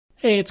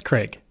Hey, it's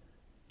Craig.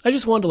 I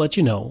just wanted to let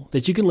you know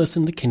that you can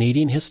listen to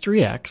Canadian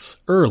History X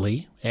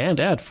early and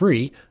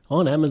ad-free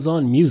on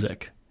Amazon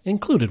Music,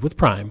 included with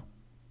Prime.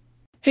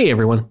 Hey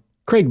everyone,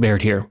 Craig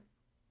Baird here.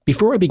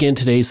 Before I begin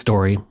today's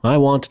story, I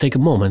want to take a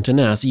moment and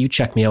ask that you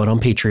check me out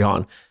on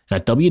Patreon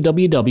at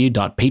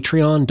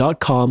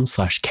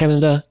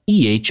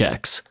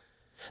www.patreon.com/CanadaEHX.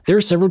 There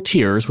are several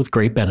tiers with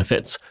great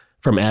benefits,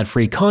 from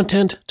ad-free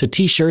content to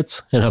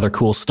t-shirts and other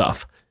cool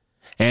stuff.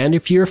 And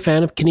if you're a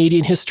fan of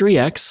Canadian History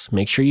X,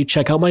 make sure you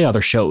check out my other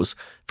shows,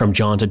 From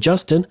John to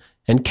Justin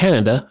and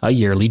Canada, A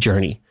Yearly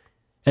Journey.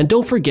 And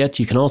don't forget,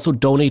 you can also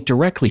donate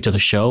directly to the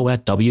show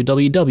at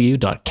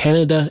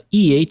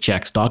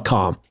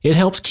www.canadaehx.com. It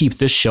helps keep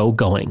this show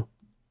going.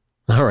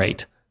 All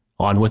right,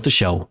 on with the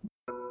show.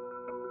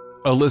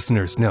 A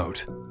listener's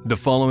note. The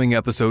following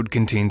episode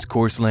contains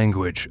coarse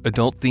language,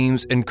 adult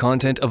themes, and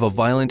content of a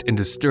violent and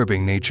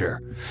disturbing nature,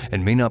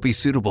 and may not be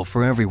suitable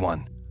for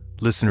everyone.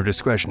 Listener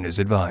discretion is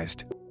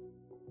advised.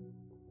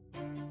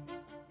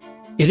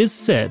 It is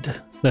said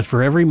that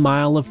for every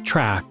mile of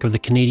track of the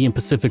Canadian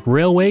Pacific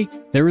Railway,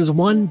 there is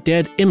one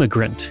dead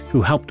immigrant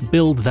who helped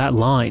build that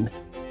line.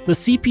 The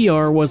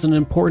CPR was an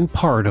important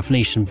part of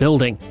nation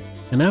building,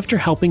 and after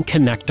helping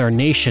connect our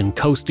nation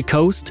coast to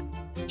coast,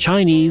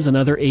 Chinese and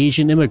other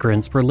Asian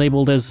immigrants were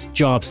labeled as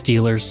job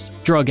stealers,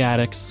 drug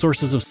addicts,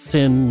 sources of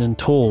sin, and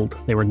told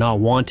they were not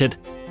wanted.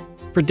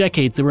 For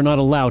decades, they were not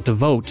allowed to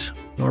vote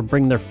or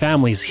bring their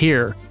families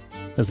here,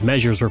 as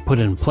measures were put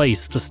in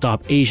place to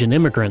stop Asian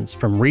immigrants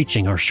from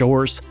reaching our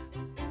shores.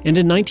 And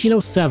in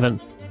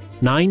 1907,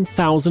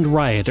 9,000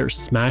 rioters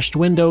smashed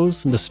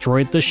windows and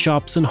destroyed the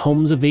shops and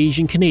homes of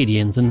Asian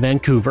Canadians in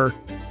Vancouver.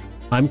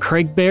 I'm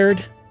Craig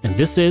Baird, and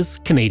this is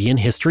Canadian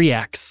History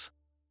X.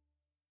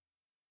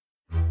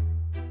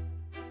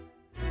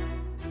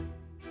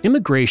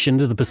 Immigration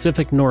to the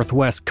Pacific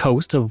Northwest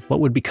coast of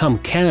what would become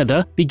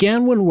Canada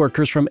began when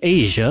workers from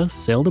Asia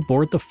sailed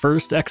aboard the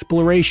first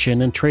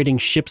exploration and trading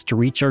ships to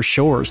reach our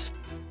shores.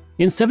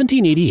 In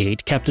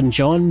 1788, Captain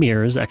John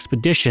Muir's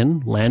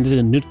expedition landed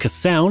in Nootka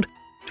Sound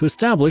to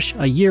establish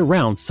a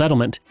year-round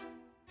settlement.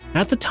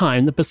 At the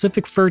time, the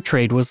Pacific fur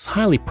trade was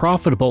highly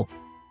profitable.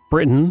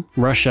 Britain,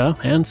 Russia,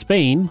 and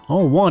Spain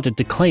all wanted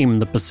to claim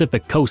the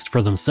Pacific coast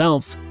for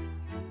themselves.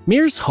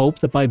 Mears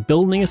hoped that by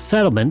building a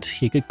settlement,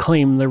 he could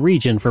claim the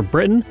region for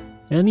Britain,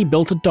 and he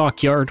built a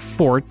dockyard,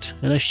 fort,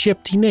 and a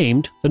ship he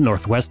named the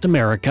Northwest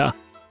America.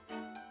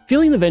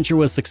 Feeling the venture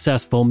was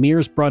successful,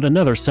 Mears brought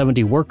another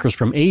 70 workers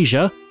from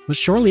Asia, but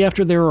shortly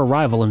after their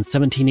arrival in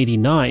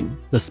 1789,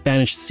 the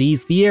Spanish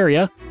seized the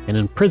area and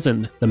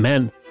imprisoned the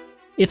men.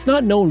 It's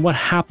not known what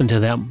happened to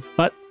them,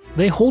 but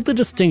they hold the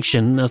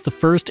distinction as the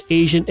first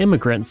Asian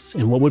immigrants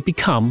in what would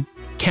become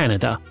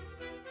Canada.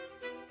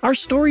 Our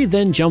story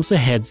then jumps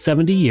ahead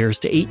 70 years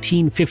to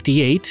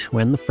 1858,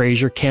 when the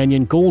Fraser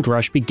Canyon Gold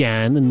Rush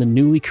began in the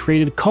newly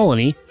created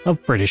colony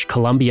of British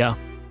Columbia.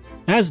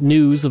 As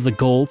news of the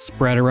gold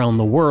spread around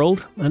the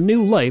world, a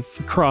new life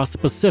across the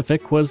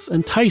Pacific was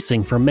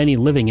enticing for many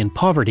living in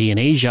poverty in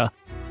Asia.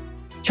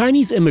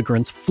 Chinese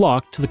immigrants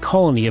flocked to the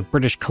colony of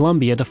British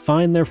Columbia to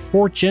find their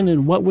fortune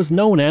in what was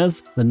known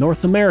as the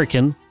North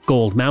American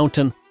Gold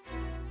Mountain.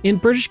 In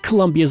British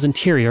Columbia's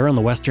interior on the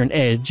western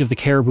edge of the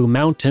Caribou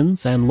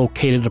Mountains and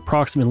located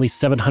approximately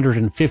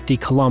 750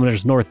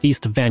 kilometers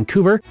northeast of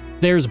Vancouver,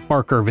 there's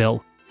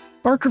Barkerville.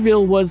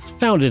 Barkerville was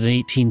founded in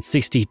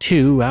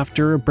 1862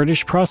 after a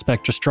British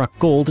prospector struck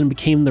gold and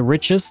became the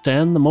richest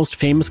and the most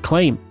famous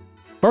claim.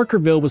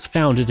 Barkerville was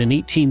founded in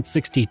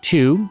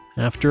 1862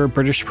 after a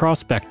British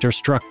prospector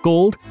struck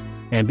gold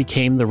and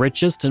became the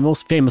richest and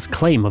most famous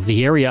claim of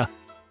the area.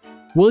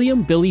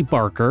 William Billy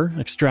Barker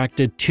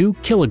extracted 2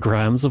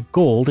 kilograms of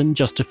gold in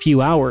just a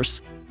few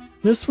hours.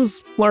 This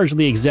was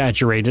largely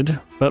exaggerated,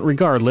 but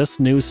regardless,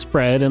 news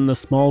spread and the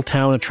small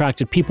town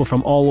attracted people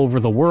from all over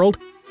the world,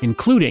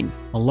 including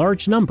a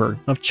large number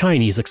of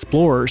Chinese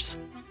explorers.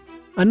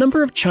 A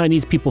number of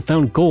Chinese people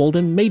found gold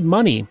and made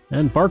money,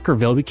 and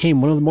Barkerville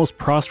became one of the most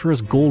prosperous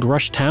gold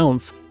rush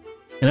towns.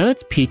 And at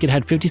its peak, it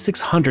had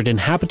 5,600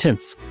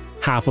 inhabitants,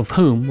 half of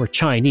whom were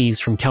Chinese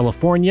from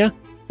California,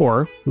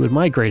 or who had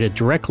migrated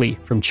directly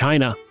from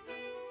China.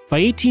 By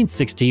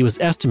 1860, it was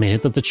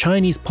estimated that the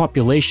Chinese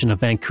population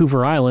of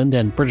Vancouver Island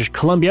and British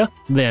Columbia,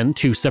 then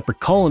 2 separate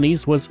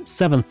colonies, was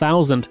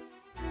 7,000.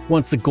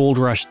 Once the gold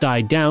rush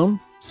died down,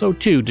 so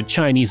too did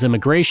Chinese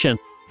immigration.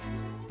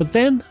 But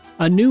then,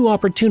 a new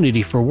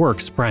opportunity for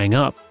work sprang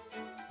up: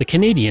 the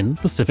Canadian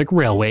Pacific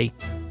Railway.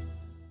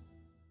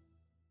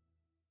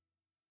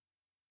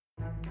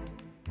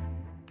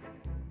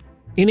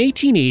 In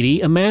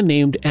 1880, a man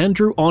named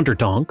Andrew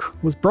Onderdonk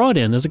was brought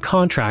in as a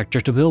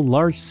contractor to build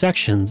large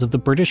sections of the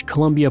British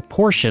Columbia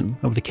portion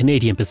of the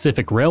Canadian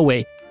Pacific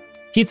Railway.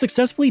 He had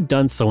successfully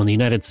done so in the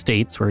United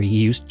States, where he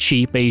used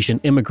cheap Asian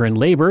immigrant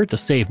labor to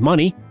save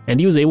money, and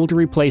he was able to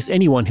replace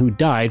anyone who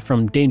died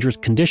from dangerous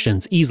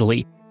conditions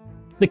easily.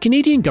 The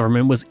Canadian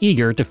government was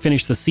eager to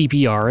finish the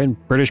CPR, and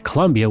British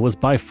Columbia was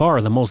by far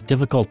the most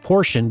difficult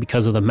portion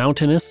because of the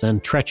mountainous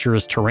and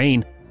treacherous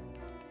terrain.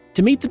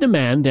 To meet the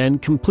demand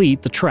and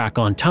complete the track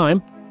on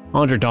time,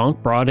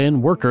 Onderdonk brought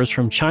in workers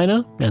from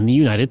China and the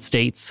United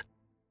States.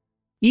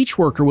 Each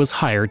worker was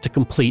hired to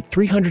complete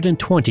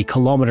 320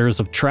 kilometers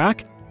of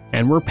track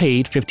and were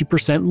paid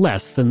 50%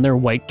 less than their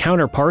white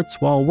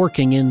counterparts while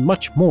working in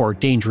much more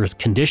dangerous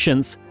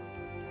conditions.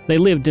 They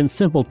lived in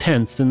simple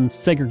tents and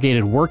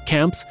segregated work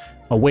camps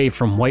away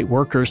from white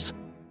workers.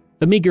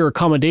 The meager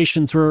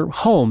accommodations were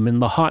home in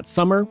the hot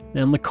summer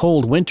and the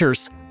cold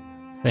winters.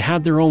 They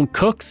had their own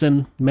cooks,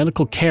 and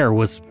medical care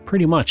was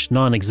pretty much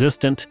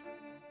non-existent.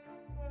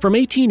 From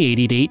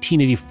 1880 to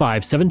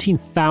 1885,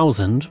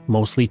 17,000,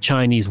 mostly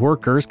Chinese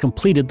workers,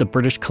 completed the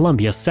British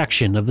Columbia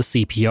section of the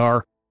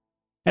CPR.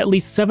 At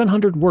least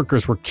 700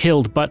 workers were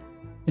killed, but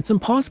it's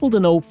impossible to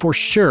know for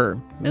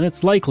sure, and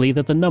it's likely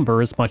that the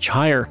number is much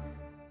higher.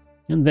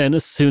 And then,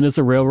 as soon as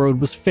the railroad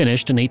was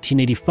finished in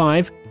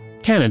 1885,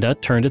 Canada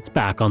turned its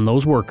back on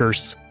those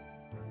workers.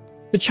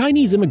 The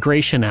Chinese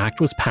Immigration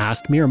Act was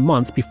passed mere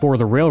months before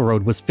the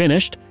railroad was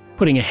finished,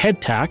 putting a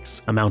head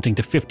tax, amounting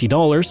to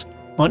 $50,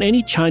 on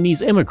any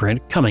Chinese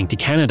immigrant coming to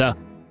Canada.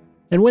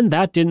 And when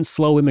that didn't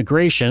slow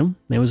immigration,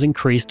 it was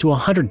increased to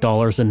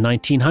 $100 in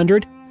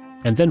 1900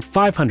 and then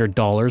 $500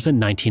 in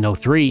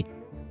 1903.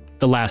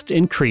 The last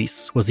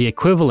increase was the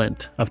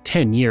equivalent of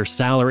 10 years'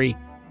 salary.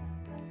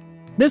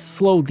 This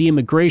slowed the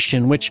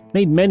immigration, which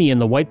made many in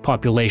the white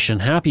population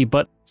happy,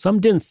 but some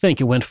didn't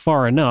think it went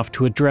far enough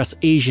to address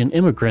Asian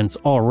immigrants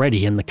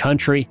already in the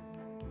country.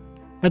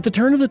 At the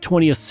turn of the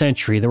 20th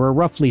century, there were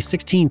roughly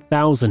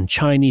 16,000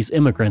 Chinese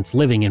immigrants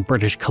living in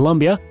British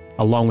Columbia,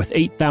 along with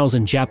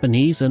 8,000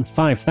 Japanese and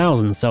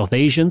 5,000 South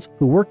Asians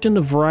who worked in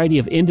a variety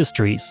of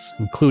industries,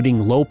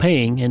 including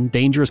low-paying and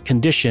dangerous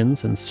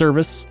conditions in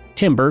service,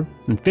 timber,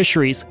 and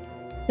fisheries.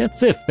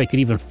 That's if they could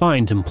even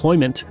find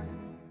employment.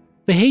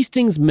 The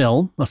Hastings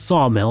Mill, a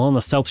sawmill on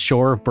the south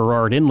shore of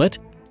Burrard Inlet,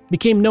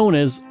 became known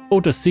as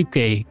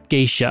Otosuke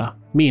Geisha,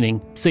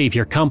 meaning Save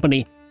Your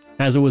Company,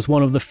 as it was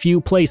one of the few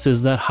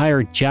places that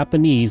hired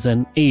Japanese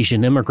and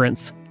Asian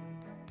immigrants.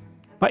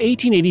 By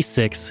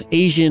 1886,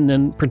 Asian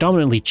and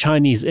predominantly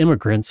Chinese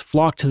immigrants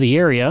flocked to the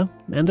area,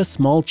 and a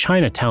small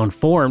Chinatown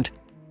formed.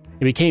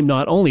 It became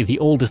not only the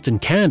oldest in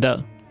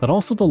Canada, but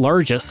also the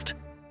largest.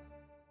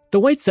 The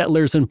white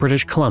settlers in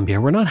British Columbia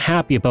were not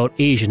happy about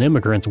Asian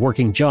immigrants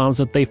working jobs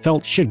that they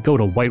felt should go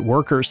to white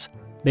workers.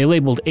 They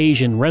labeled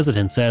Asian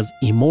residents as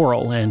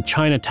immoral, and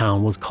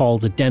Chinatown was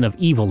called a den of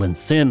evil and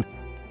sin.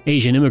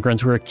 Asian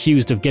immigrants were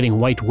accused of getting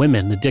white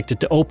women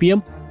addicted to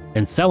opium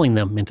and selling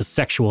them into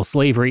sexual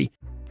slavery,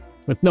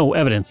 with no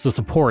evidence to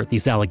support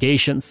these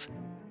allegations.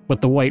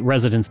 What the white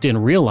residents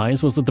didn't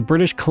realize was that the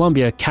British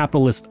Columbia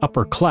capitalist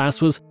upper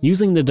class was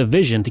using the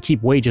division to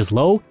keep wages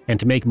low and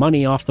to make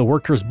money off the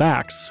workers'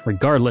 backs,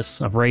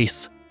 regardless of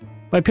race.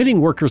 By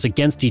pitting workers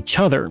against each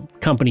other,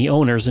 company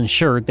owners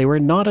ensured they were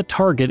not a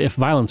target if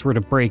violence were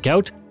to break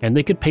out, and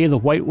they could pay the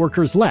white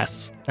workers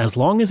less, as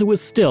long as it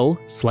was still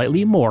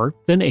slightly more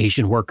than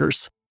Asian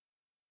workers.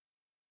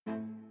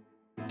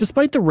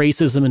 Despite the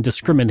racism and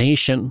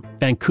discrimination,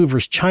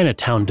 Vancouver's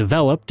Chinatown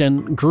developed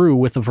and grew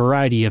with a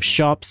variety of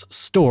shops,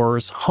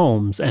 stores,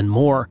 homes, and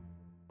more.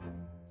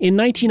 In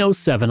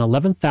 1907,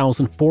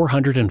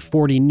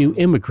 11,440 new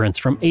immigrants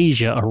from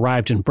Asia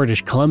arrived in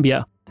British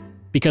Columbia.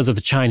 Because of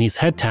the Chinese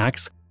head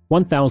tax,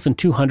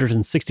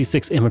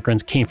 1,266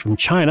 immigrants came from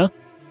China,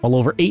 while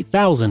over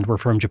 8,000 were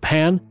from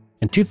Japan,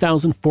 and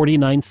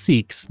 2,049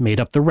 Sikhs made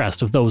up the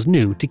rest of those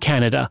new to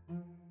Canada.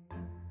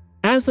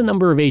 As the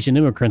number of Asian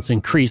immigrants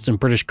increased in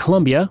British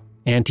Columbia,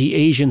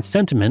 anti-Asian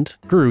sentiment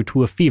grew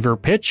to a fever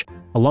pitch,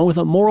 along with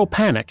a moral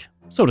panic,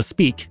 so to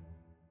speak.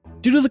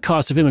 Due to the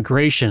cost of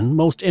immigration,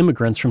 most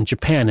immigrants from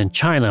Japan and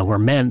China were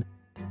men.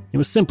 It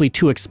was simply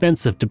too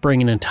expensive to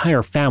bring an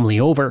entire family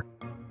over.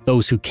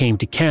 Those who came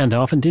to Canada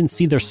often didn't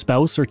see their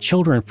spouse or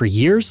children for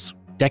years,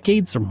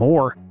 decades, or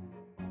more.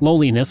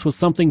 Loneliness was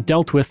something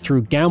dealt with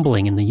through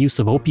gambling and the use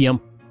of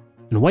opium,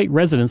 and white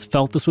residents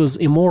felt this was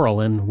immoral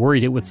and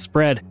worried it would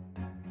spread.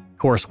 Of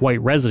course, white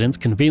residents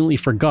conveniently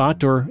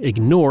forgot or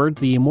ignored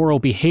the immoral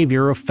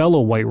behavior of fellow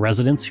white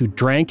residents who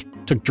drank,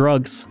 took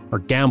drugs, or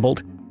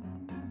gambled.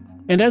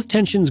 And as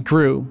tensions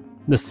grew,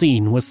 the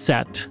scene was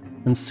set,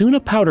 and soon a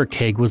powder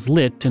keg was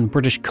lit in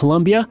British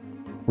Columbia,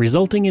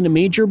 resulting in a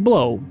major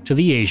blow to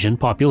the Asian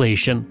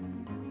population.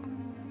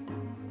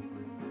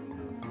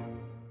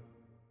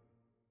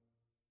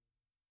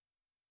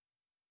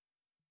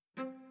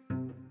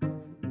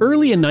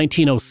 Early in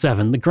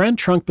 1907, the Grand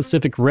Trunk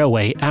Pacific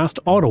Railway asked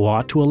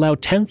Ottawa to allow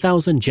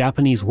 10,000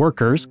 Japanese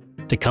workers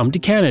to come to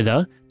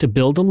Canada to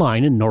build a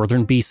line in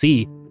northern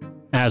BC.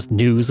 As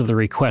news of the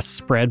request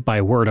spread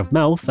by word of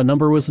mouth, the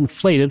number was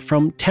inflated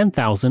from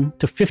 10,000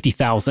 to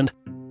 50,000,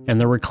 and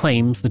there were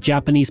claims the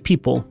Japanese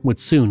people would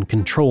soon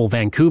control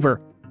Vancouver.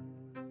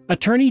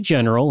 Attorney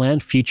General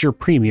and future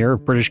Premier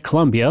of British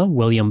Columbia,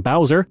 William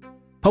Bowser,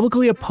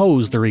 publicly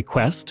opposed the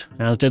request,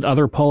 as did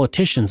other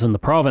politicians in the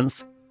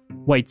province.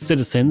 White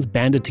citizens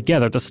banded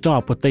together to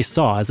stop what they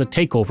saw as a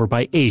takeover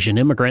by Asian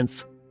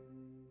immigrants.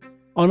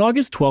 On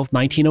August 12,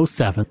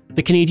 1907,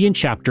 the Canadian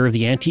chapter of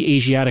the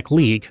Anti-Asiatic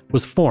League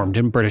was formed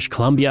in British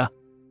Columbia.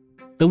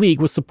 The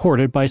League was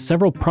supported by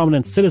several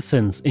prominent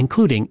citizens,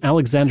 including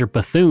Alexander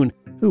Bethune,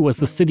 who was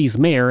the city's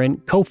mayor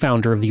and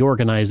co-founder of the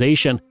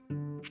organization.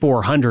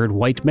 400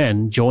 white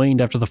men joined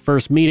after the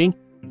first meeting,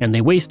 and they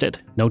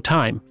wasted no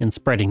time in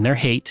spreading their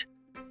hate.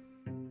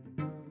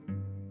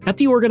 At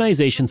the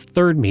organization's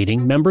third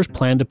meeting, members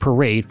planned a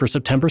parade for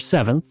September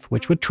 7th,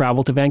 which would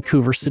travel to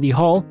Vancouver City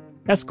Hall,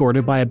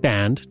 escorted by a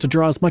band to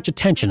draw as much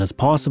attention as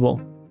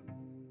possible.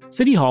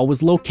 City Hall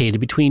was located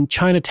between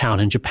Chinatown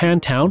and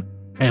Japantown,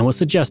 and was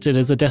suggested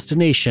as a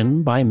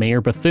destination by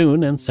Mayor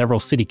Bethune and several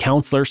city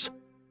councilors.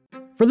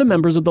 For the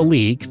members of the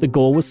League, the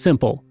goal was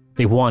simple.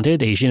 They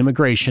wanted Asian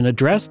immigration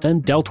addressed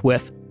and dealt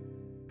with.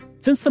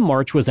 Since the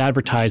march was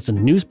advertised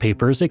in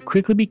newspapers, it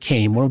quickly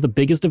became one of the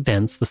biggest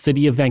events the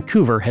city of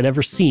Vancouver had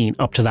ever seen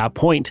up to that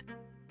point.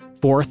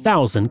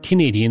 4,000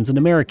 Canadians and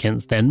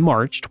Americans then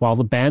marched while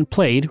the band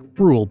played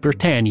Rule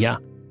Britannia.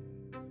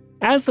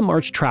 As the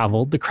march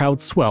traveled, the crowd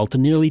swelled to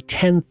nearly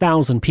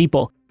 10,000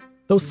 people,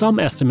 though some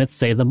estimates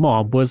say the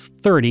mob was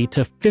 30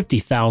 to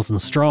 50,000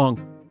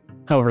 strong.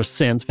 However,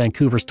 since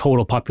Vancouver's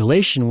total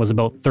population was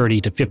about 30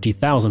 to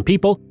 50,000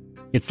 people,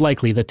 it's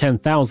likely the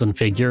 10,000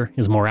 figure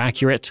is more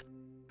accurate.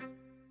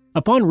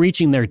 Upon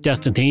reaching their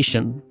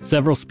destination,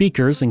 several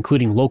speakers,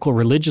 including local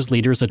religious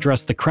leaders,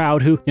 addressed the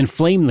crowd, who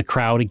inflamed the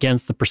crowd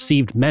against the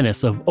perceived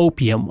menace of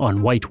opium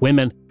on white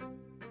women.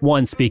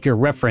 One speaker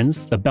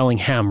referenced the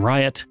Bellingham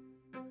Riot.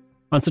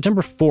 On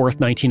September 4,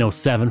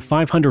 1907,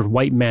 500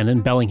 white men in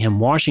Bellingham,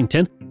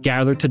 Washington,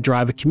 gathered to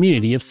drive a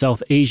community of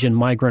South Asian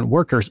migrant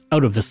workers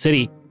out of the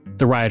city.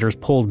 The rioters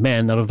pulled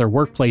men out of their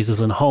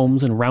workplaces and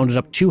homes and rounded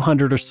up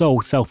 200 or so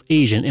South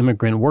Asian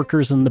immigrant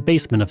workers in the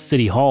basement of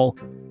City Hall.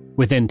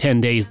 Within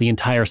 10 days, the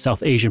entire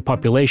South Asian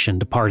population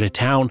departed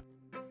town.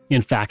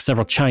 In fact,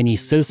 several Chinese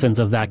citizens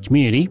of that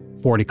community,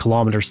 40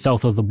 kilometers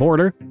south of the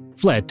border,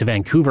 fled to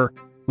Vancouver.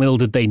 Little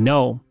did they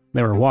know,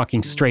 they were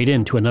walking straight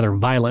into another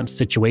violent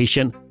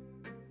situation.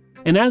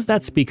 And as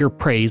that speaker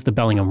praised the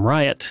Bellingham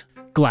riot,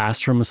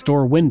 glass from a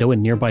store window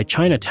in nearby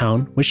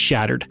Chinatown was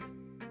shattered.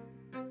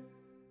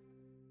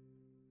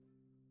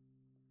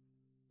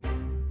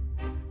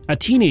 A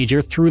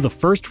teenager threw the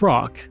first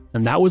rock,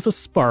 and that was a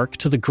spark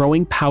to the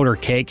growing powder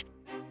keg.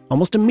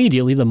 Almost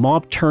immediately, the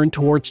mob turned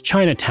towards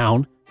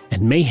Chinatown,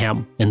 and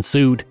mayhem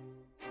ensued.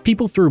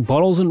 People threw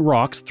bottles and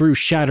rocks through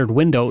shattered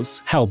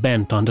windows,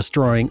 hell-bent on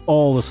destroying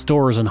all the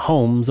stores and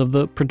homes of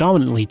the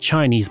predominantly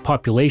Chinese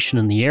population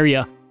in the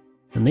area,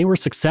 and they were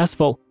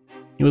successful.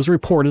 It was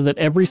reported that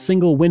every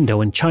single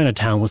window in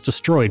Chinatown was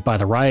destroyed by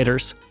the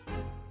rioters.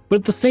 But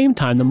at the same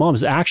time, the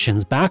mob's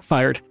actions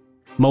backfired.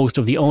 Most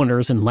of the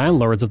owners and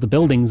landlords of the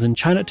buildings in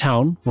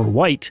Chinatown were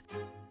white.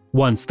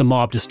 Once the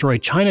mob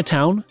destroyed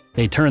Chinatown,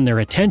 they turned their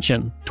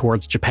attention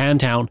towards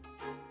Japantown.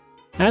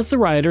 As the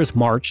rioters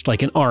marched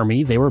like an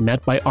army, they were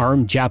met by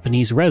armed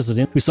Japanese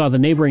residents who saw the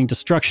neighboring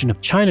destruction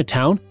of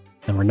Chinatown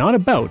and were not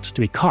about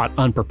to be caught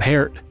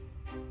unprepared.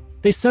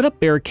 They set up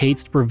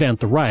barricades to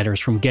prevent the rioters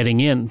from getting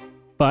in,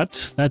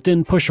 but that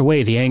didn't push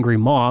away the angry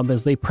mob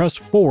as they pressed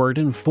forward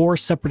in 4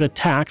 separate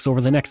attacks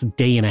over the next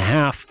day and a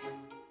half.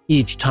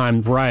 Each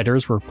time, the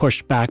rioters were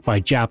pushed back by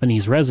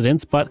Japanese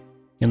residents, but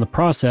in the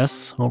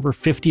process, over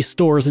 50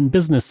 stores and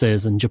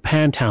businesses in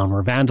Japantown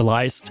were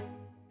vandalized.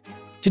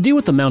 To deal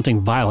with the mounting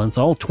violence,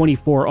 all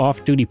 24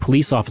 off-duty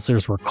police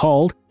officers were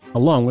called,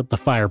 along with the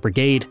fire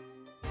brigade.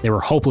 They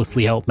were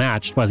hopelessly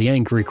outmatched by the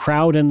angry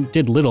crowd and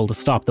did little to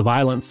stop the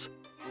violence.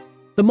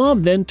 The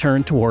mob then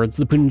turned towards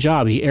the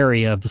Punjabi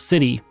area of the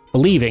city,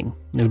 believing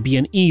it would be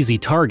an easy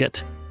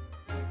target.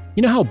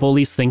 You know how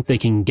bullies think they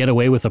can get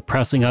away with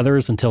oppressing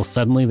others until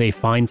suddenly they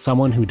find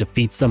someone who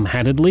defeats them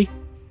handedly?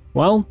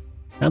 Well,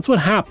 that's what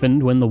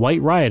happened when the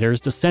white rioters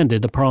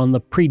descended upon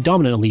the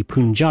predominantly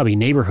Punjabi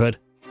neighborhood.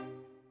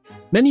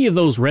 Many of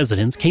those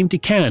residents came to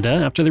Canada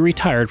after they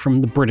retired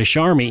from the British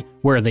Army,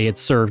 where they had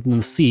served in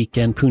the Sikh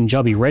and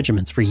Punjabi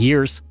regiments for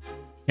years.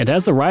 And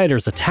as the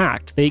rioters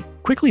attacked, they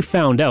quickly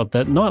found out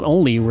that not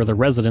only were the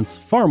residents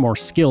far more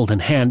skilled in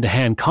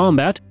hand-to-hand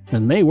combat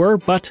than they were,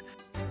 but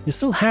they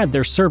still had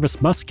their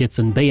service muskets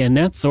and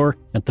bayonets, or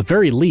at the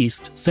very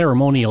least,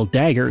 ceremonial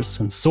daggers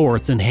and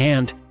swords in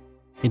hand.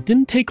 It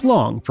didn't take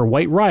long for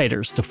white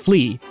rioters to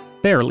flee,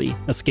 barely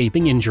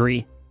escaping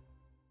injury.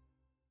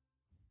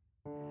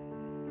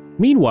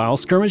 Meanwhile,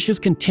 skirmishes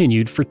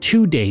continued for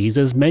 2 days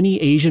as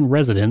many Asian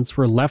residents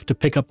were left to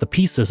pick up the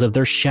pieces of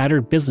their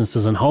shattered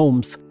businesses and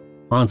homes.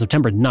 On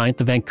September 9th,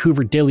 the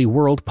Vancouver Daily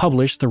World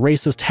published the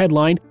racist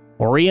headline,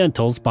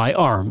 "Orientals Buy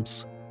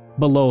Arms."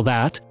 Below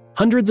that,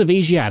 hundreds of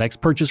Asiatics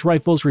purchased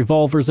rifles,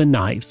 revolvers, and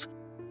knives.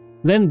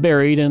 Then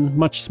buried in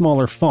much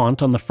smaller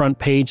font on the front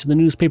page, the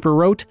newspaper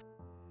wrote,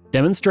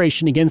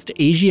 "Demonstration against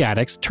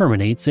Asiatics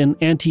terminates in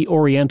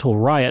anti-Oriental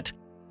riot.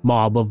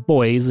 Mob of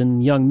boys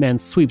and young men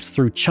sweeps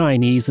through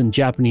Chinese and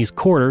Japanese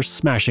quarters,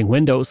 smashing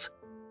windows."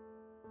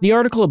 The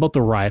article about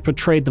the riot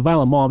portrayed the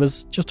violent mob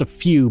as just a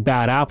few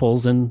bad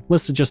apples and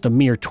listed just a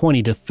mere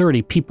 20 to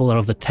 30 people out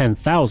of the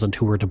 10,000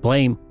 who were to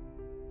blame.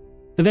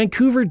 The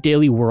Vancouver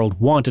Daily World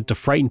wanted to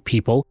frighten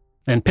people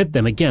and pit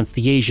them against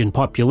the Asian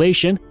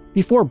population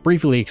before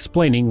briefly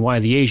explaining why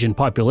the Asian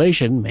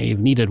population may have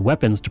needed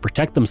weapons to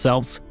protect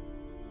themselves.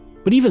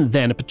 But even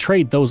then, it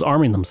portrayed those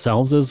arming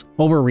themselves as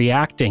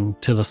overreacting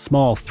to the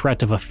small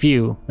threat of a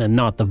few and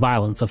not the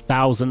violence of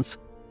thousands.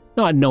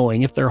 Not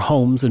knowing if their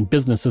homes and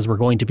businesses were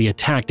going to be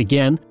attacked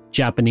again,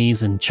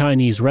 Japanese and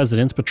Chinese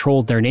residents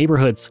patrolled their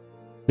neighborhoods.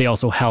 They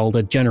also held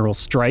a general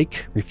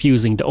strike,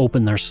 refusing to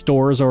open their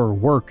stores or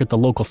work at the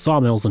local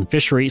sawmills and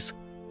fisheries.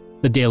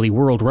 The Daily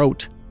World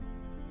wrote,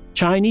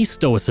 "Chinese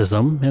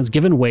stoicism has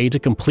given way to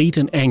complete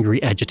and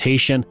angry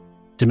agitation.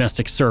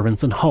 Domestic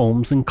servants and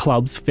homes and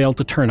clubs failed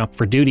to turn up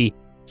for duty.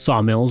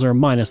 Sawmills are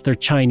minus their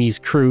Chinese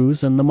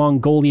crews, and the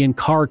Mongolian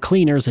car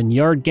cleaners and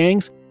yard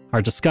gangs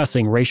are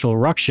discussing racial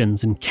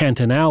ructions in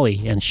Canton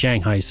Alley and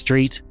Shanghai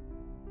Street."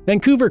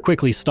 Vancouver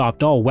quickly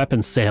stopped all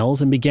weapons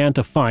sales and began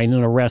to fine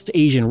and arrest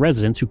Asian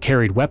residents who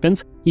carried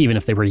weapons, even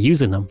if they were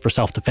using them for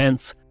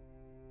self-defense.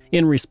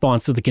 In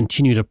response to the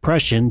continued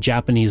oppression,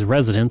 Japanese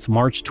residents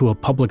marched to a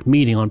public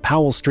meeting on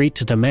Powell Street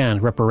to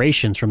demand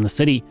reparations from the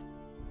city.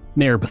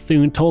 Mayor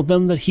Bethune told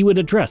them that he would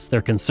address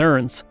their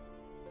concerns.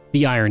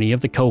 The irony of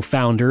the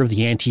co-founder of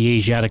the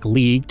Anti-Asiatic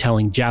League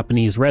telling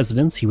Japanese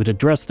residents he would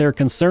address their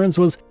concerns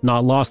was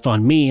not lost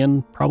on me,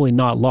 and probably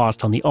not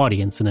lost on the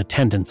audience in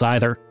attendance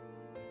either.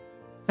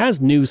 As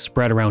news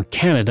spread around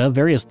Canada,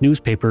 various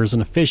newspapers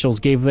and officials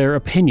gave their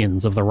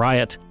opinions of the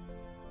riot.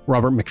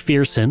 Robert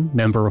McPherson,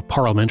 Member of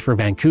Parliament for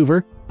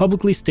Vancouver,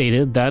 publicly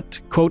stated that,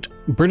 quote,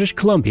 "British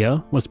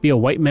Columbia must be a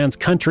white man's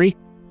country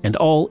and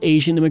all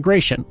Asian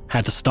immigration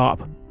had to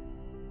stop."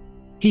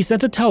 He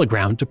sent a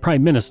telegram to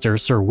Prime Minister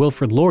Sir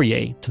Wilfrid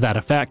Laurier to that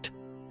effect.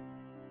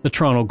 The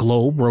Toronto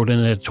Globe wrote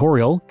an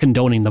editorial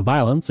condoning the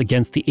violence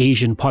against the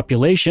Asian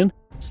population,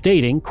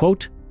 stating,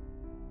 quote,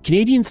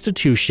 "Canadian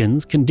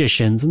institutions,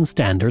 conditions, and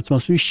standards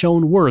must be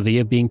shown worthy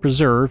of being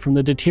preserved from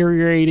the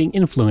deteriorating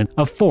influence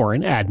of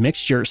foreign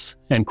admixtures."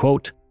 End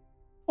quote.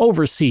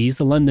 Overseas,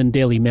 the London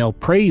Daily Mail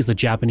praised the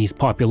Japanese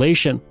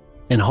population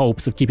in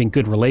hopes of keeping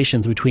good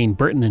relations between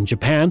Britain and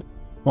Japan,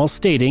 while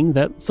stating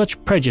that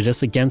such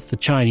prejudice against the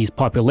Chinese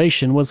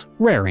population was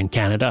rare in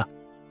Canada.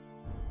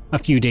 A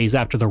few days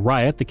after the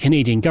riot, the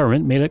Canadian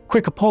government made a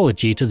quick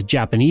apology to the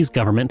Japanese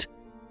government.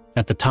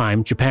 At the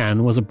time,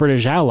 Japan was a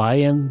British ally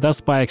and thus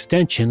by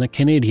extension a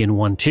Canadian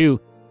one too,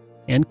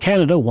 and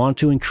Canada wanted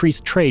to increase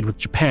trade with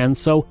Japan,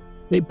 so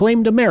they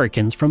blamed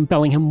Americans from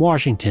Bellingham,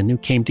 Washington who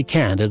came to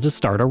Canada to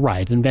start a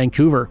riot in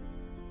Vancouver.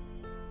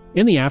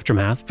 In the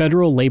aftermath,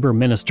 Federal Labour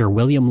Minister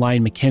William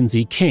Lyon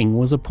Mackenzie King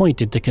was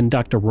appointed to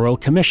conduct a royal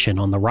commission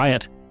on the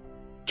riot.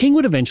 King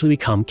would eventually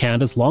become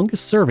Canada's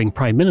longest-serving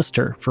Prime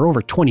Minister for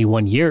over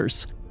 21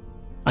 years.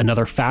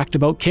 Another fact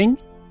about King?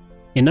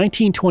 In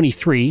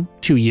 1923,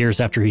 2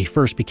 years after he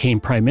first became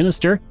Prime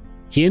Minister,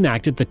 he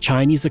enacted the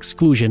Chinese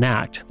Exclusion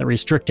Act that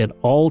restricted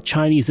all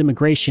Chinese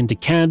immigration to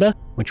Canada,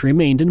 which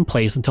remained in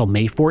place until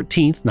May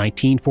 14,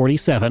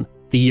 1947,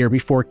 the year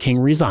before King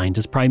resigned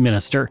as Prime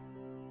Minister.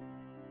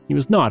 He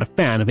was not a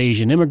fan of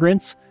Asian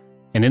immigrants,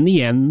 and in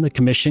the end, the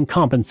commission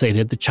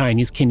compensated the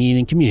Chinese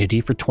Canadian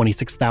community for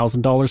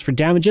 $26,000 for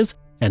damages,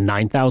 and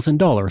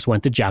 $9,000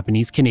 went to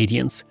Japanese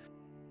Canadians.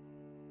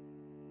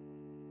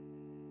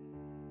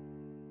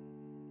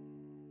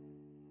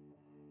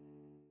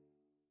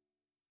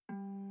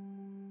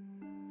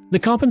 The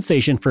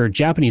compensation for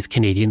Japanese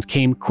Canadians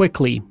came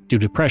quickly due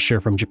to pressure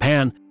from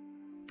Japan.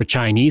 For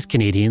Chinese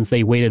Canadians,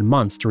 they waited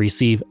months to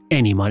receive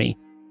any money.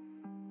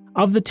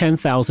 Of the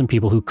 10,000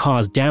 people who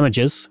caused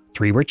damages,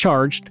 3 were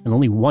charged and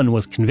only 1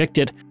 was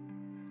convicted.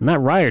 And that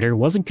rioter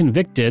wasn't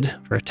convicted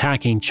for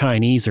attacking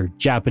Chinese or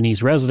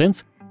Japanese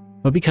residents,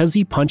 but because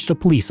he punched a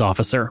police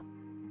officer.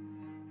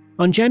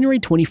 On January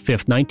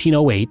 25,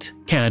 1908,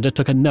 Canada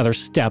took another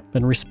step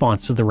in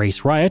response to the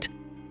race riot,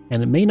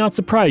 and it may not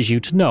surprise you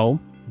to know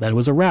that it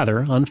was a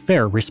rather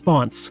unfair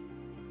response.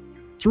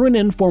 Through an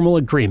informal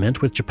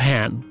agreement with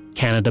Japan,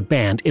 Canada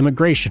banned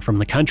immigration from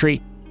the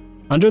country.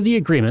 Under the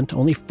agreement,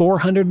 only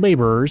 400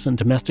 laborers and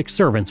domestic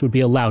servants would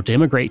be allowed to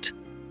immigrate.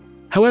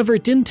 However,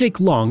 it didn't take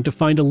long to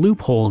find a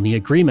loophole in the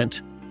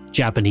agreement.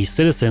 Japanese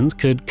citizens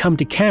could come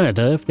to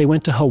Canada if they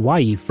went to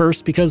Hawaii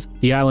first because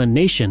the island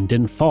nation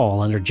didn't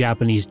fall under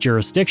Japanese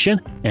jurisdiction,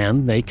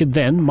 and they could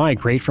then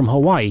migrate from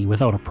Hawaii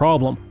without a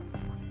problem.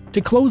 To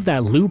close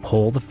that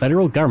loophole, the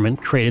federal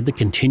government created the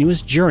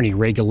Continuous Journey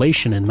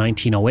Regulation in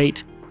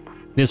 1908.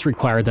 This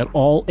required that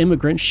all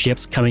immigrant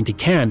ships coming to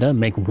Canada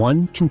make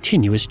one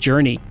continuous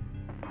journey.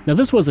 Now,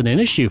 this wasn't an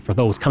issue for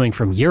those coming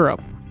from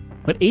Europe,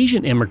 but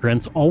Asian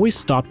immigrants always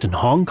stopped in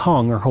Hong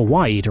Kong or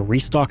Hawaii to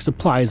restock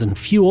supplies and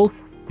fuel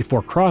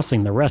before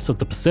crossing the rest of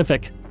the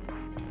Pacific.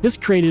 This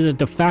created a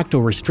de facto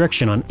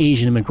restriction on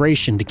Asian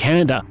immigration to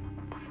Canada.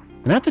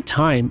 And at the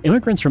time,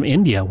 immigrants from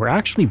India were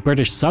actually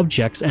British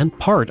subjects and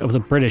part of the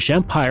British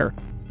Empire,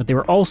 but they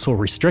were also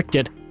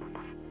restricted.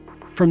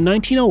 From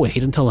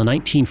 1908 until the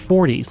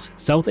 1940s,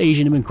 South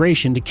Asian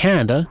immigration to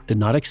Canada did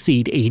not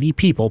exceed 80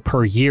 people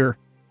per year.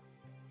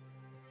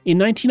 In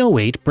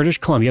 1908, British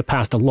Columbia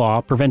passed a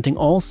law preventing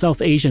all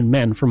South Asian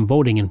men from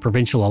voting in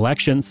provincial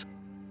elections,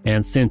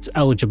 and since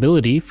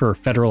eligibility for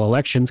federal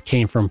elections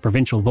came from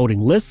provincial voting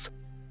lists,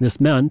 This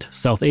meant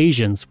South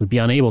Asians would be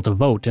unable to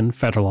vote in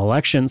federal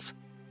elections.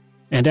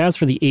 And as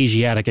for the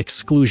Asiatic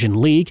Exclusion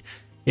League,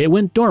 it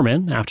went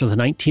dormant after the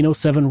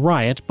 1907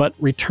 riot but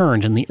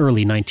returned in the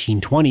early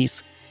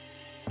 1920s.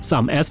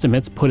 Some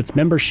estimates put its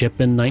membership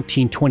in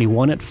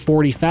 1921 at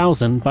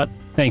 40,000, but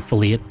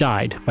thankfully it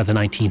died by the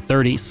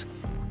 1930s.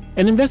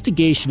 An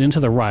investigation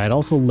into the riot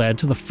also led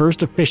to the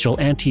first official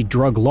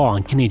anti-drug law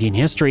in Canadian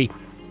history.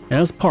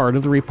 As part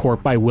of the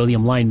report by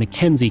William Lyon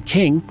Mackenzie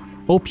King,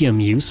 opium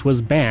use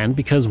was banned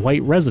because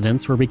white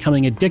residents were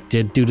becoming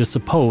addicted due to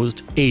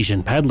supposed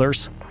Asian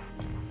peddlers.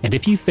 And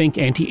if you think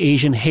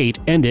anti-Asian hate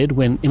ended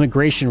when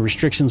immigration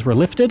restrictions were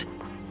lifted,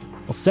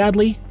 well,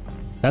 sadly,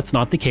 that's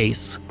not the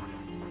case.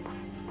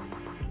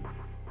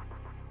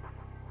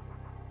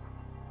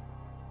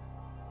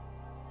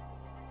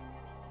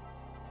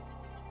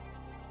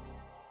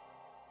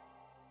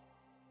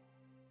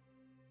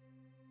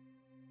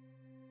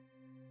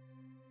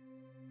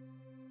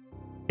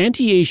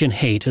 Anti-Asian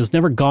hate has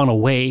never gone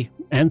away,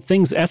 and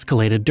things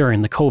escalated during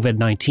the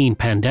COVID-19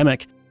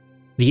 pandemic.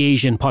 The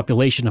Asian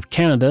population of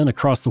Canada and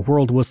across the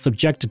world was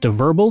subjected to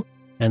verbal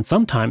and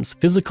sometimes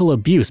physical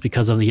abuse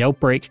because of the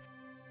outbreak.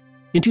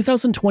 In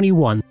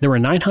 2021, there were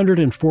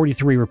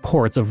 943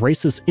 reports of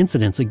racist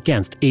incidents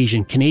against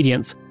Asian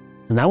Canadians,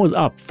 and that was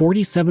up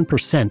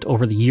 47%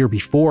 over the year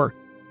before.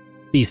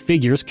 These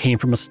figures came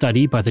from a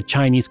study by the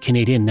Chinese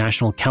Canadian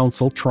National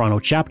Council Toronto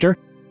chapter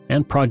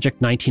and Project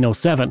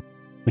 1907,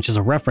 which is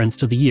a reference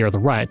to the year the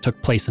riot took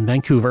place in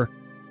Vancouver.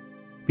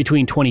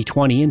 Between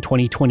 2020 and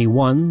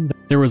 2021,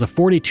 there was a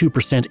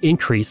 42%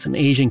 increase in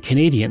Asian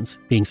Canadians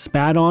being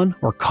spat on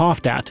or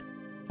coughed at,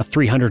 a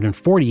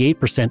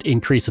 348%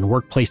 increase in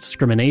workplace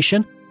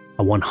discrimination,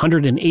 a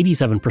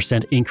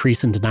 187%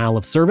 increase in denial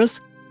of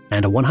service,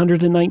 and a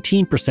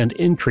 119%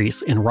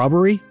 increase in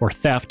robbery or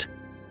theft.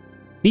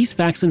 These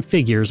facts and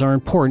figures are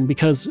important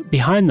because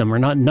behind them are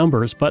not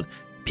numbers, but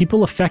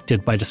people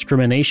affected by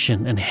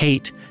discrimination and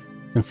hate,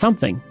 and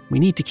something we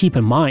need to keep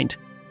in mind.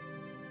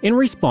 In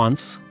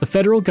response, the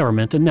federal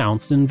government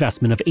announced an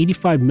investment of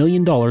 $85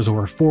 million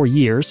over 4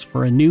 years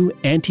for a new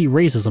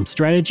anti-racism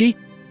strategy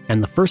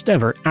and the first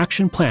ever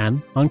action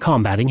plan on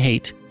combating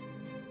hate.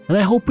 And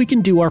I hope we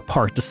can do our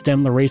part to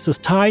stem the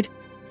racist tide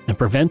and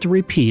prevent a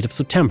repeat of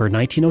September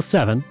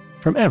 1907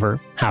 from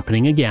ever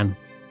happening again.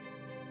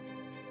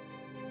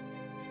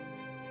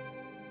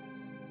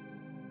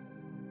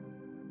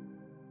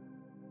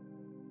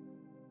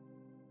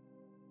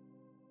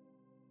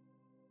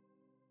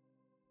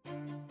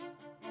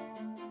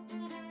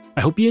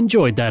 I hope you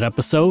enjoyed that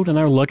episode and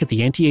our look at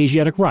the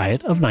Anti-Asiatic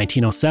riot of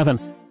 1907.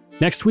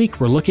 Next week,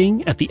 we're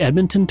looking at the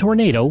Edmonton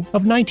tornado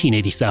of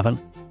 1987.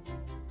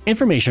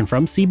 Information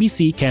from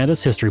CBC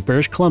Canada's History,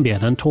 British Columbia,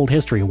 and Untold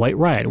History, White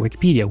Riot,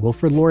 Wikipedia,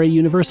 Wilfrid Laurier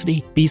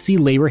University, BC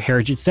Labour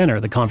Heritage Centre,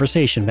 The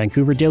Conversation,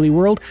 Vancouver Daily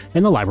World,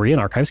 and the Library and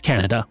Archives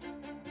Canada.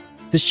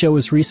 This show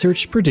is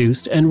researched,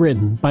 produced, and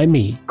written by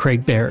me,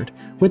 Craig Baird,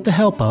 with the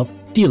help of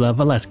Dila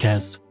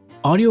Velasquez.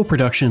 Audio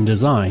production and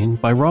design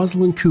by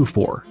Rosalind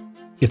Kufor.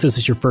 If this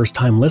is your first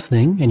time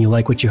listening and you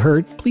like what you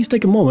heard, please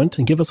take a moment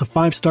and give us a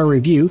 5-star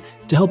review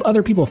to help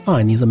other people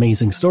find these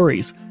amazing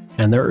stories.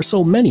 And there are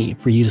so many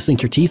for you to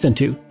sink your teeth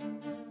into.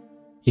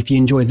 If you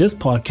enjoyed this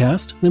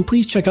podcast, then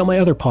please check out my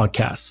other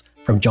podcasts,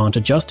 From John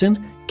to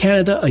Justin,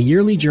 Canada, A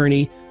Yearly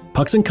Journey,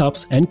 Pucks and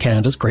Cups, and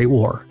Canada's Great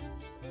War.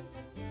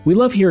 We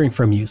love hearing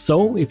from you,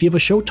 so if you have a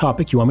show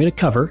topic you want me to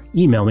cover,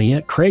 email me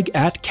at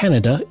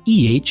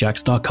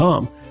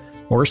craig@canadaehx.com.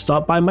 or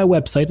stop by my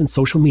website and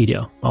social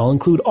media. I'll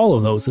include all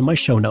of those in my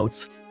show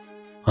notes.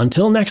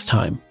 Until next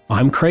time,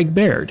 I'm Craig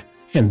Baird,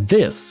 and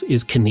this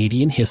is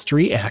Canadian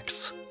History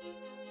X.